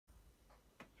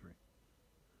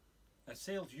A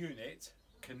sealed unit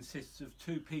consists of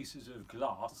two pieces of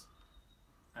glass,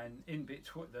 and in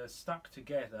between they're stuck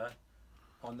together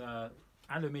on a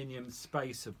aluminium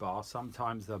spacer bar.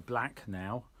 Sometimes they're black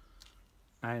now,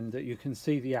 and you can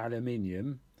see the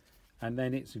aluminium, and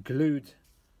then it's glued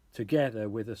together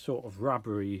with a sort of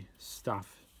rubbery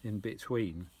stuff in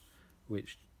between,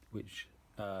 which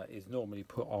is normally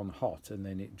put on hot and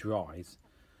then it dries.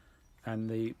 And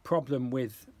the problem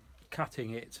with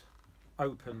cutting it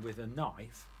open with a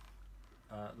knife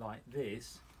like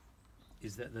this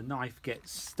is that the knife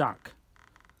gets stuck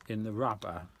in the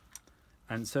rubber,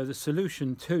 and so the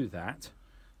solution to that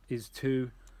is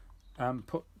to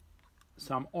put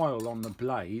some oil on the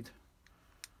blade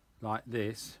like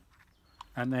this,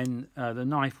 and then the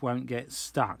knife won't get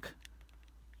stuck,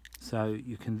 so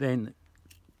you can then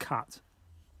cut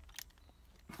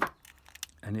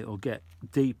and it'll get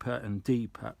deeper and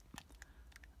deeper,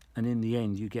 and in the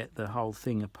end you get the whole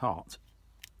thing apart.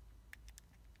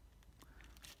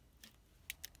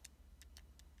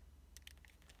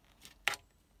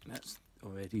 That's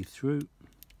already through.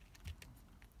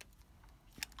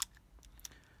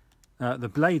 The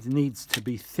blade needs to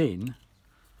be thin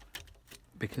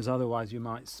because otherwise you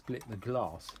might split the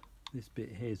glass. This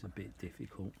bit here is a bit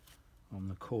difficult on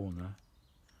the corner.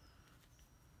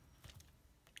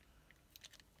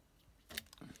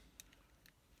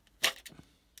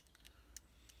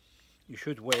 You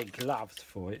should wear gloves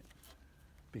for it,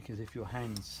 because if your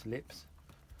hand slips.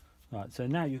 Right, so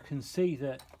now you can see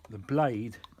that the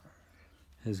blade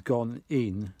has gone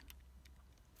in.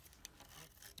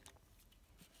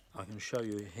 I can show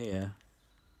you here.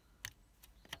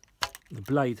 The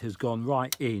blade has gone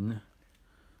right in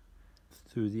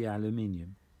through the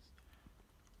aluminium.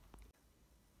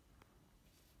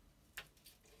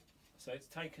 So it's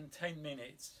taken 10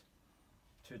 minutes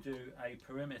to do a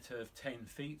perimeter of 10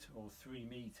 feet or 3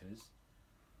 meters,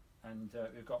 and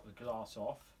we've got the glass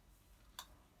off,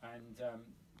 and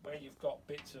where you've got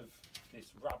bits of this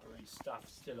rubbery stuff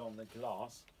still on the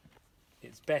glass,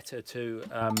 it's better to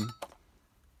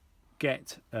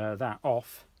get that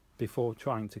off before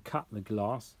trying to cut the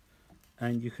glass,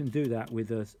 and you can do that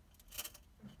with a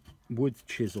wood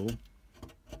chisel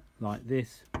like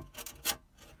this,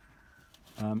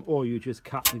 or you just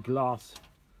cut the glass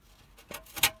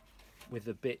with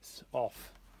the bits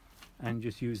off and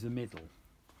just use the middle,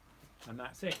 and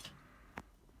that's it.